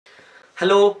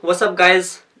Hello, what's up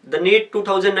guys? The NEET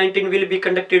 2019 will be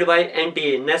conducted by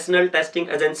NTA, National Testing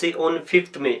Agency, on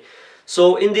 5th May.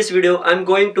 So in this video, I'm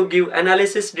going to give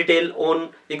analysis detail on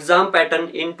exam pattern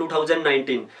in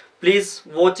 2019. Please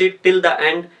watch it till the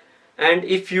end. And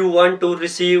if you want to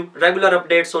receive regular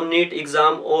updates on NEET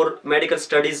exam or medical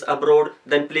studies abroad,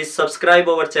 then please subscribe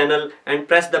our channel and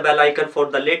press the bell icon for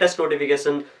the latest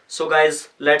notification. So guys,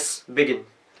 let's begin.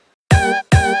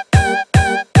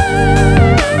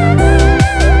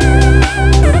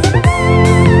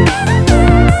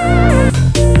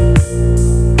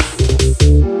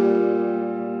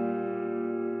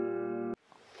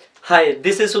 Hi,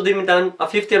 this is Sudhir, a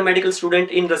 5th year medical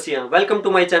student in Russia. Welcome to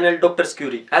my channel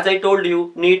DoctorsQuery. As I told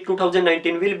you, NEET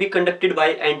 2019 will be conducted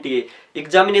by NTA.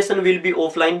 Examination will be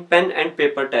offline, pen and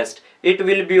paper test. It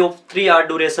will be of 3-hour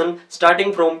duration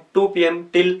starting from 2 p.m.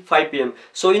 till 5 p.m.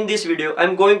 So in this video, I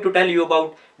am going to tell you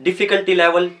about difficulty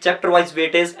level, chapter wise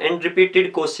weightage and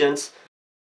repeated questions.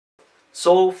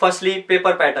 So firstly,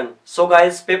 paper pattern. So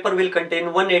guys, paper will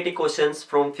contain 180 questions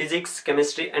from physics,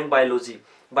 chemistry and biology.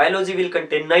 Biology will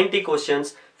contain 90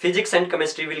 questions, physics and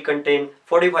chemistry will contain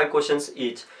 45 questions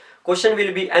each. Question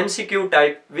will be MCQ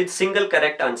type with single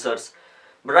correct answers.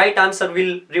 Right answer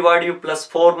will reward you plus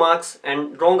 4 marks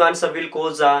and wrong answer will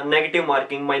cause a negative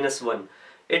marking -1.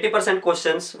 80%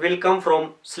 questions will come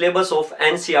from syllabus of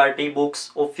NCERT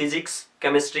books of physics,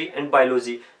 chemistry and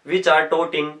biology which are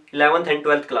taught in 11th and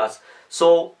 12th class.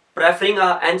 So preferring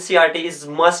a NCERT is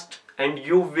must and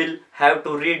you will have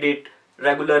to read it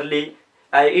regularly.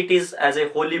 It is as a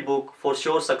holy book for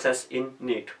sure success in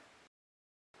NEET.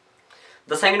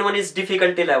 The second one is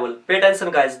difficulty level. Pay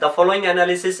attention guys, the following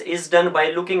analysis is done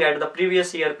by looking at the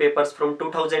previous year papers from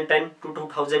 2010 to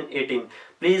 2018.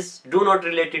 Please do not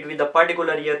relate it with the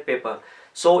particular year paper.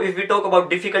 So if we talk about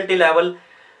difficulty level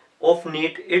of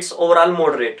NEET, it's overall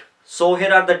moderate. So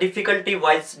here are the difficulty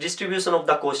wise distribution of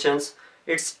the questions.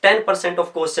 It's 10%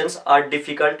 of questions are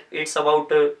difficult. It's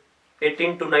about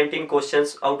 18 to 19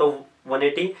 questions out of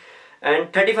 180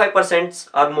 and 35%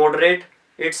 are moderate.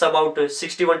 It's about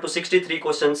 61 to 63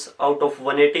 questions out of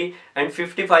 180 and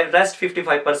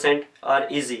 55% are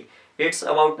easy. It's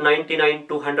about 99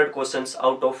 to 100 questions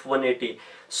out of 180.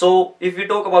 So if we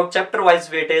talk about chapter wise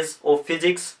weightage of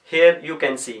physics, here you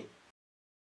can see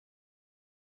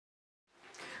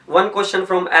 1 question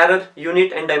from error,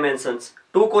 unit and dimensions,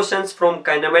 2 questions from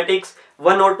kinematics,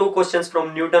 1 or 2 questions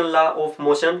from Newton's law of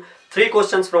motion, 3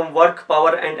 questions from work,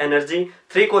 power and energy,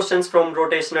 3 questions from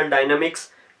rotational dynamics,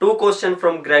 2 questions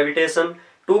from gravitation,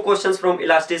 2 questions from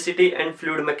elasticity and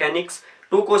fluid mechanics,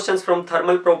 2 questions from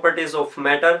thermal properties of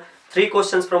matter, 3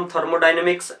 questions from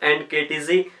thermodynamics and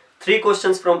KTZ, 3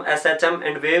 questions from SHM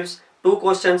and waves, 2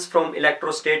 questions from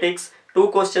electrostatics, 2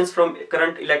 questions from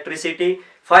current electricity,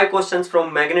 5 questions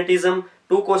from magnetism,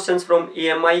 2 questions from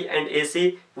EMI and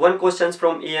AC, 1 questions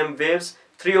from EM waves,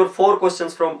 3 or 4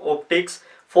 questions from optics,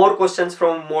 4 questions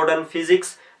from modern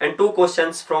physics and 2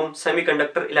 questions from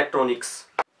semiconductor electronics.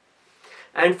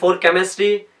 And for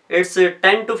chemistry, it's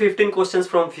 10 to 15 questions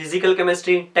from physical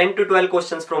chemistry, 10 to 12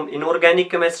 questions from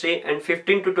inorganic chemistry and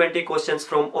 15 to 20 questions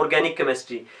from organic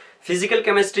chemistry. Physical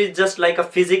chemistry is just like a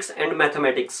physics and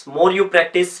mathematics. More you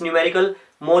practice numerical,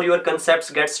 more your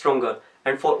concepts get stronger.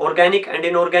 And for organic and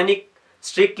inorganic,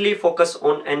 strictly focus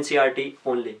on NCERT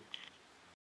only.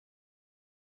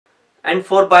 And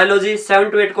for biology, 7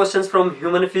 to 8 questions from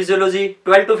human physiology,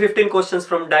 12 to 15 questions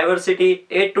from diversity,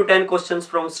 8 to 10 questions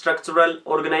from structural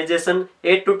organization,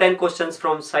 8 to 10 questions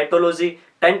from cytology,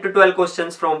 10 to 12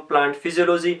 questions from plant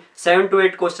physiology, 7 to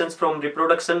 8 questions from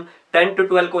reproduction, 10 to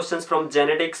 12 questions from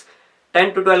genetics,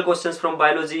 10 to 12 questions from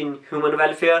biology in human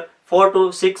welfare, 4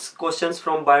 to 6 questions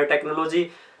from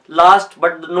biotechnology, last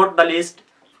but not the least,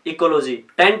 ecology,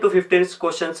 10 to 15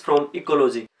 questions from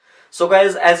ecology. So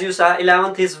guys, as you saw,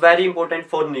 11th is very important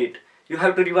for NEET. You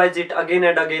have to revise it again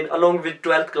and again along with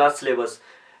 12th class syllabus.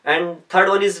 And third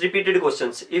one is repeated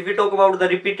questions. If we talk about the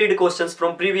repeated questions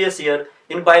from previous year,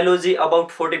 in biology about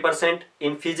 40%,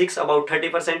 in physics about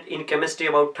 30%, in chemistry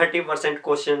about 30%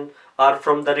 questions are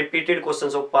from the repeated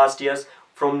questions of past years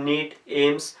from NEET,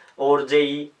 AIIMS or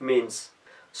JEE-Mains.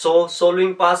 So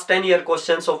solving past 10-year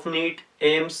questions of NEET,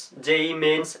 AIIMS,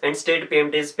 JEE-Mains and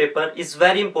State-PMTs Paper is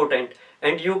very important.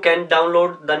 And you can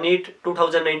download the NEET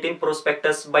 2019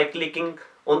 prospectus by clicking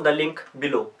on the link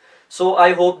below. So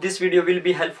I hope this video will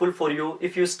be helpful for you.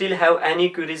 If you still have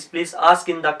any queries, please ask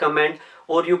in the comment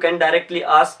or you can directly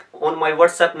ask on my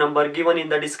WhatsApp number given in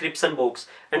the description box.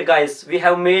 And guys, we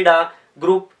have made a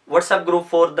WhatsApp group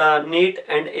for the NEET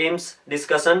and AIIMS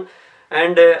discussion.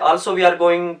 And also we are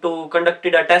going to conduct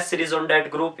a test series on that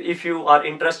group. If you are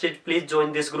interested, please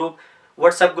join this group.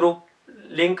 WhatsApp group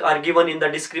link are given in the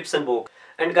description box.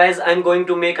 And guys, I'm going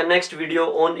to make a next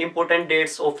video on important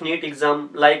dates of NEET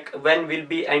exam, like when will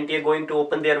be NTA going to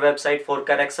open their website for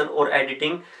correction or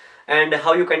editing, and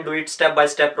how you can do it step by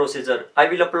step procedure. I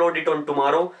will upload it on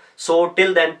tomorrow. So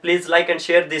till then, please like and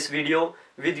share this video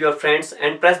with your friends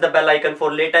and press the bell icon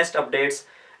for latest updates.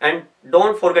 And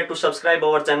don't forget to subscribe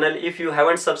our channel. If you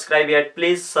haven't subscribed yet,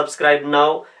 please subscribe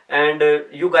now. And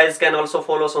you guys can also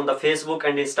follow us on the Facebook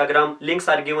and Instagram. Links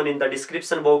are given in the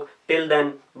description box. Till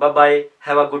then, bye bye.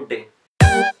 Have a good day.